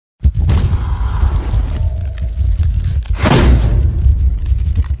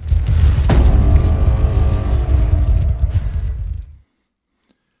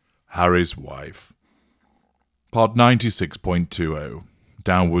Harry's Wife. Part 96.20.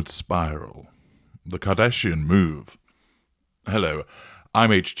 Downward Spiral. The Kardashian Move. Hello,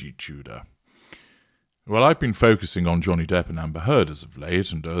 I'm H.G. Tudor. Well, I've been focusing on Johnny Depp and Amber Heard as of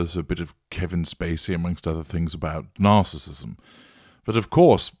late, and there's a bit of Kevin Spacey amongst other things about narcissism. But of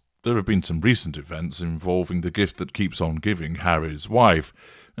course, there have been some recent events involving the gift that keeps on giving, Harry's wife,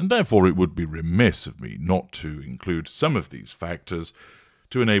 and therefore it would be remiss of me not to include some of these factors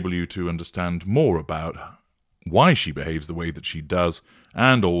to enable you to understand more about why she behaves the way that she does,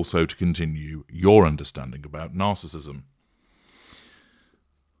 and also to continue your understanding about narcissism.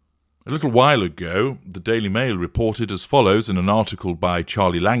 A little while ago, the Daily Mail reported as follows in an article by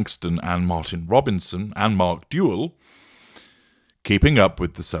Charlie Langston and Martin Robinson and Mark Dewell: Keeping up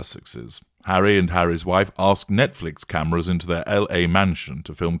with the Sussexes. Harry and Harry's wife ask Netflix cameras into their LA mansion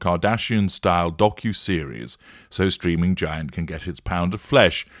to film Kardashian-style docuseries so streaming giant can get its pound of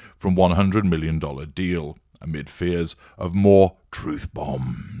flesh from $100 million deal, amid fears of more truth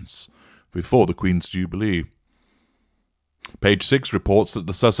bombs before the Queen's Jubilee. Page 6 reports that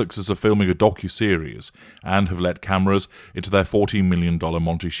the Sussexes are filming a docuseries and have let cameras into their $14 million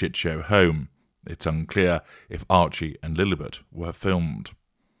Monty Shit Show home. It's unclear if Archie and Lilibet were filmed.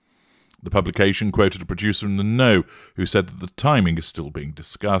 The publication quoted a producer in the know who said that the timing is still being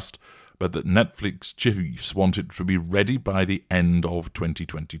discussed, but that Netflix chiefs want it to be ready by the end of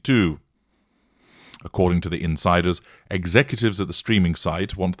 2022. According to the insiders, executives at the streaming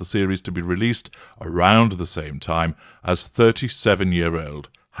site want the series to be released around the same time as 37-year-old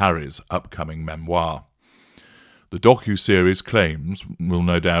Harry's upcoming memoir. The docu-series claims will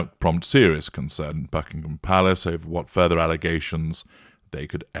no doubt prompt serious concern at Buckingham Palace over what further allegations they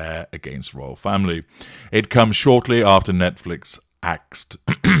could air against royal family. It comes shortly after Netflix axed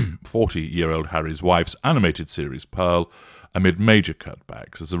 40-year-old Harry's wife's animated series Pearl amid major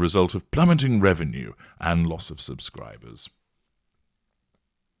cutbacks as a result of plummeting revenue and loss of subscribers.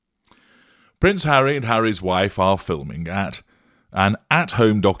 Prince Harry and Harry's wife are filming an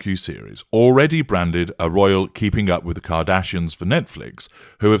at-home docu-series, already branded a royal Keeping Up with the Kardashians for Netflix,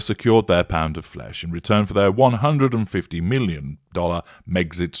 who have secured their pound of flesh in return for their $150 million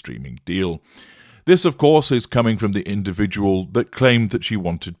Megxit streaming deal. This, of course, is coming from the individual that claimed that she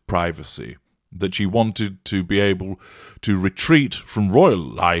wanted privacy, that she wanted to be able to retreat from royal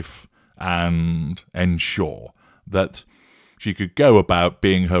life and ensure that she could go about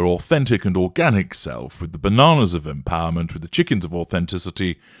being her authentic and organic self with the bananas of empowerment, with the chickens of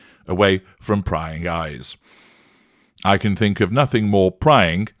authenticity, away from prying eyes. I can think of nothing more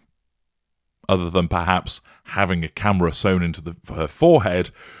prying, other than perhaps having a camera sewn into her forehead,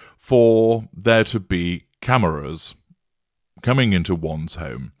 for there to be cameras coming into one's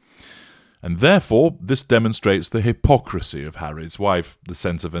home. And therefore, this demonstrates the hypocrisy of Harry's wife, the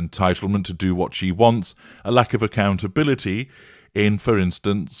sense of entitlement to do what she wants, a lack of accountability in, for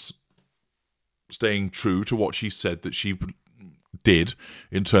instance, staying true to what she said that she did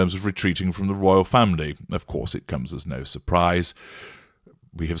in terms of retreating from the royal family. Of course, it comes as no surprise.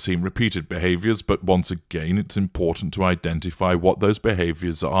 We have seen repeated behaviours, but once again, it's important to identify what those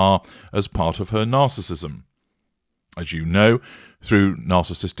behaviours are as part of her narcissism. As you know, through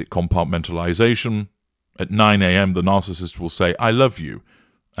narcissistic compartmentalization, at 9 a.m. the narcissist will say, "I love you,"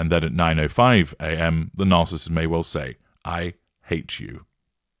 and then at 9:05 a.m. the narcissist may well say, "I hate you."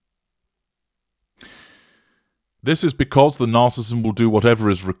 This is because the narcissism will do whatever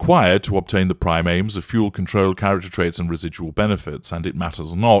is required to obtain the prime aims of fuel control, character traits, and residual benefits, and it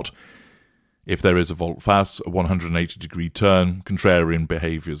matters not if there is a volte-face, a 180-degree turn, contrarian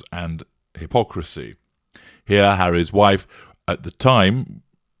behaviours, and hypocrisy. Here, Harry's wife, at the time,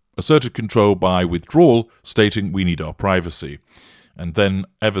 asserted control by withdrawal, stating, "We need our privacy." And then,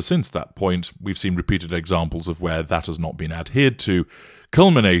 ever since that point, we've seen repeated examples of where that has not been adhered to,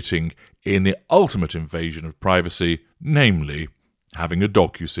 culminating in the ultimate invasion of privacy, namely, having a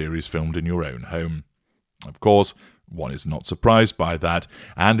docu-series filmed in your own home. Of course, one is not surprised by that,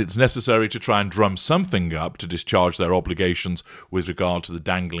 and it's necessary to try and drum something up to discharge their obligations with regard to the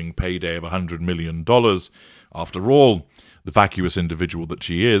dangling payday of $100 million. After all, the vacuous individual that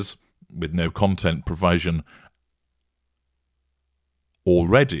she is, with no content provision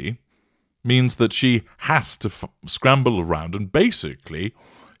already, means that she has to scramble around, and basically,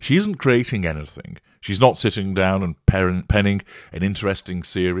 she isn't creating anything. She's not sitting down and penning an interesting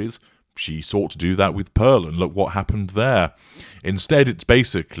series. She sought to do that with Pearl, and look what happened there. Instead, it's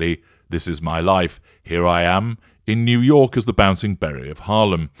basically, this is my life. Here I am in New York as the bouncing berry of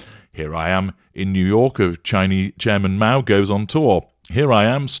Harlem. Here I am in New York as Chinese Chairman Mao goes on tour. Here I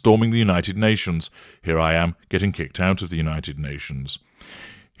am storming the United Nations. Here I am getting kicked out of the United Nations.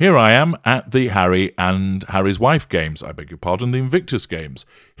 Here I am at the Harry and Harry's wife games, I beg your pardon, the Invictus games.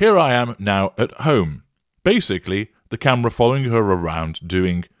 Here I am now at home. Basically, the camera following her around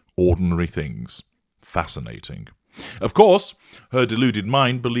doing ordinary things. Fascinating. Of course, her deluded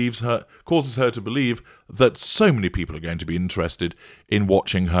mind causes her to believe that so many people are going to be interested in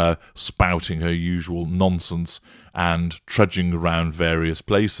watching her spouting her usual nonsense and trudging around various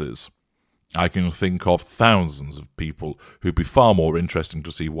places. I can think of thousands of people who'd be far more interesting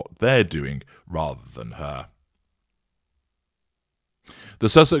to see what they're doing rather than her. The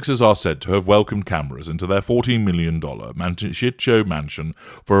Sussexes are said to have welcomed cameras into their $14 million shit-show mansion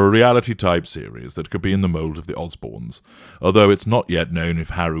for a reality-type series that could be in the mould of the Osbournes, although it's not yet known if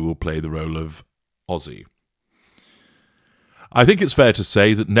Harry will play the role of Ozzy. I think it's fair to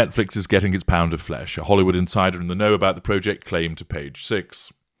say that Netflix is getting its pound of flesh, a Hollywood insider in the know about the project claimed to Page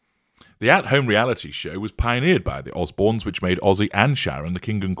Six. The at-home reality show was pioneered by the Osbournes, which made Ozzy and Sharon the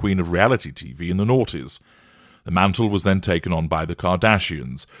king and queen of reality TV in the noughties. The mantle was then taken on by the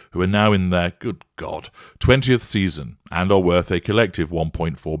Kardashians, who are now in their, good God, 20th season and are worth a collective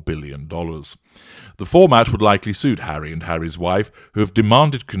 $1.4 billion. The format would likely suit Harry and Harry's wife, who have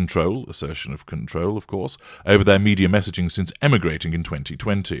demanded control, assertion of control, of course, over their media messaging since emigrating in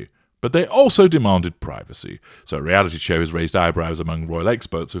 2020. But they also demanded privacy, so a reality show has raised eyebrows among royal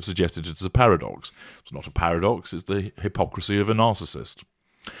experts who have suggested it is a paradox. It's not a paradox, it's the hypocrisy of a narcissist.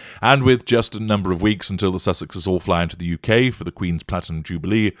 And with just a number of weeks until the Sussexes all fly into the UK for the Queen's Platinum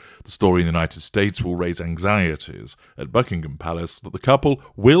Jubilee, the story in the United States will raise anxieties at Buckingham Palace that the couple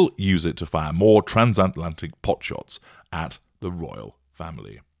will use it to fire more transatlantic potshots at the royal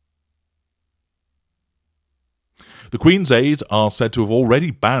family. The Queen's aides are said to have already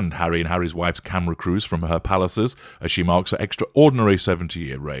banned Harry and Harry's wife's camera crews from her palaces as she marks her extraordinary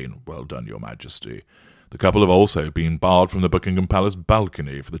 70-year reign. Well done, Your Majesty. The couple have also been barred from the Buckingham Palace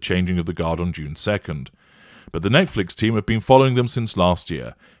balcony for the changing of the guard on June 2nd. But the Netflix team have been following them since last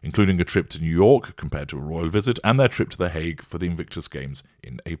year, including a trip to New York compared to a royal visit and their trip to The Hague for the Invictus Games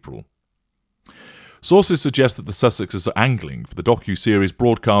in April. Sources suggest that the Sussexes are angling for the docuseries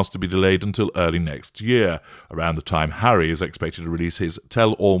broadcast to be delayed until early next year, around the time Harry is expected to release his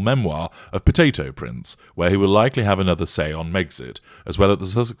tell-all memoir of Potato Prince, where he will likely have another say on Megxit, as well as the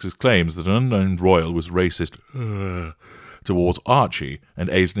Sussexes' claims that an unknown royal was racist towards Archie and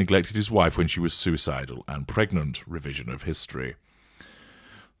aides neglected his wife when she was suicidal and pregnant. Revision of history.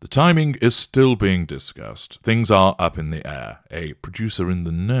 The timing is still being discussed. Things are up in the air, a producer in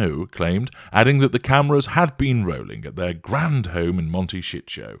the know claimed, adding that the cameras had been rolling at their grand home in Monty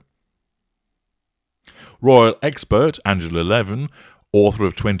Shitshow. Royal expert Angela Levin, author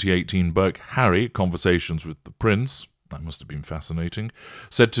of 2018 book Harry, Conversations with the Prince, that must have been fascinating,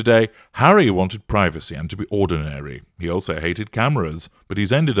 said today, Harry wanted privacy and to be ordinary. He also hated cameras, but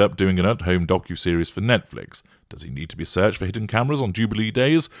he's ended up doing an at-home docuseries for Netflix. Does he need to be searched for hidden cameras on Jubilee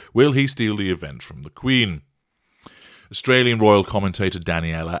days? Will he steal the event from the Queen? Australian royal commentator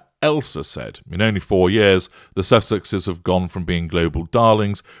Daniela Elsa said, in only 4 years, the Sussexes have gone from being global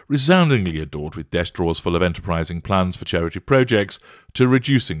darlings, resoundingly adored with desk drawers full of enterprising plans for charity projects, to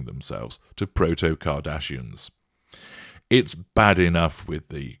reducing themselves to proto-Kardashians. It's bad enough with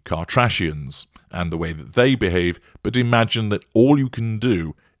the Kardashians and the way that they behave, but imagine that all you can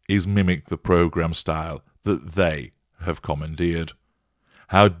do is mimic the program style that they have commandeered.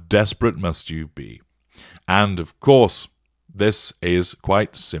 How desperate must you be? And, of course, this is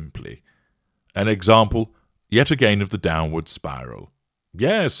quite simply an example, yet again, of the downward spiral.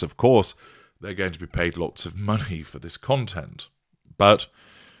 Yes, of course, they're going to be paid lots of money for this content, but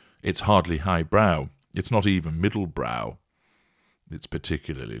it's hardly highbrow. It's not even middle brow. It's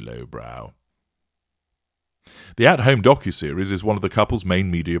particularly lowbrow. The at-home docuseries is one of the couple's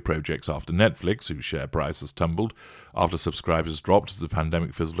main media projects after Netflix, whose share price has tumbled after subscribers dropped as the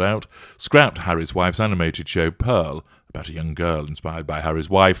pandemic fizzled out, scrapped Harry's wife's animated show Pearl, about a young girl inspired by Harry's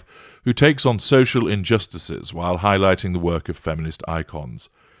wife, who takes on social injustices while highlighting the work of feminist icons.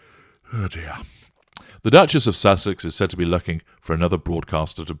 Oh dear. The Duchess of Sussex is said to be looking for another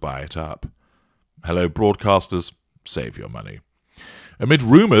broadcaster to buy it up. Hello, broadcasters, save your money. Amid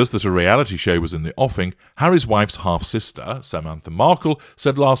rumours that a reality show was in the offing, Harry's wife's half-sister, Samantha Markle,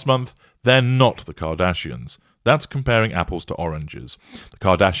 said last month, they're not the Kardashians. That's comparing apples to oranges. The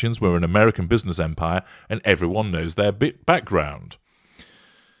Kardashians were an American business empire, and everyone knows their background.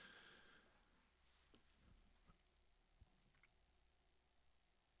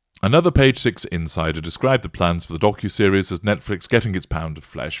 Another Page Six insider described the plans for the docuseries as Netflix getting its pound of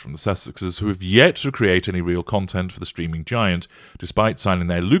flesh from the Sussexes, who have yet to create any real content for the streaming giant, despite signing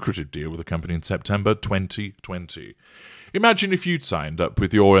their lucrative deal with the company in September 2020. Imagine if you'd signed up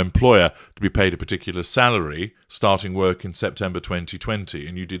with your employer to be paid a particular salary starting work in September 2020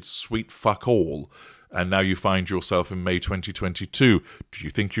 and you did sweet fuck all, and now you find yourself in May 2022. Do you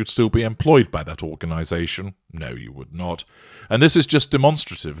think you'd still be employed by that organisation? No, you would not. And this is just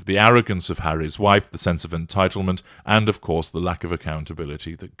demonstrative of the arrogance of Harry's wife, the sense of entitlement, and of course the lack of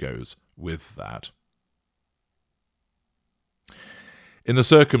accountability that goes with that. In the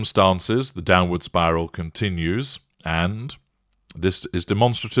circumstances, the downward spiral continues, and this is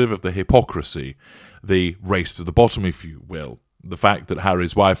demonstrative of the hypocrisy, the race to the bottom, if you will. The fact that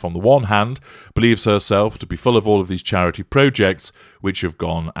Harry's wife, on the one hand, believes herself to be full of all of these charity projects which have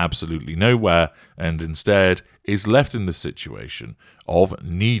gone absolutely nowhere, and instead is left in this situation of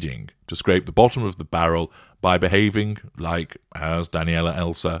needing to scrape the bottom of the barrel by behaving like, as Daniela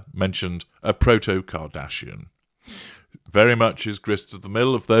Elsa mentioned, a proto-Kardashian. Very much is grist to the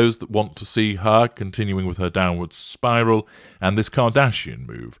mill of those that want to see her continuing with her downward spiral, and this Kardashian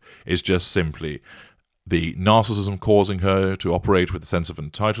move is just simply the narcissism causing her to operate with a sense of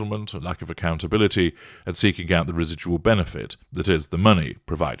entitlement, a lack of accountability, and seeking out the residual benefit that is the money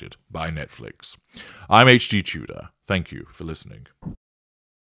provided by Netflix. I'm H.G. Tudor. Thank you for listening.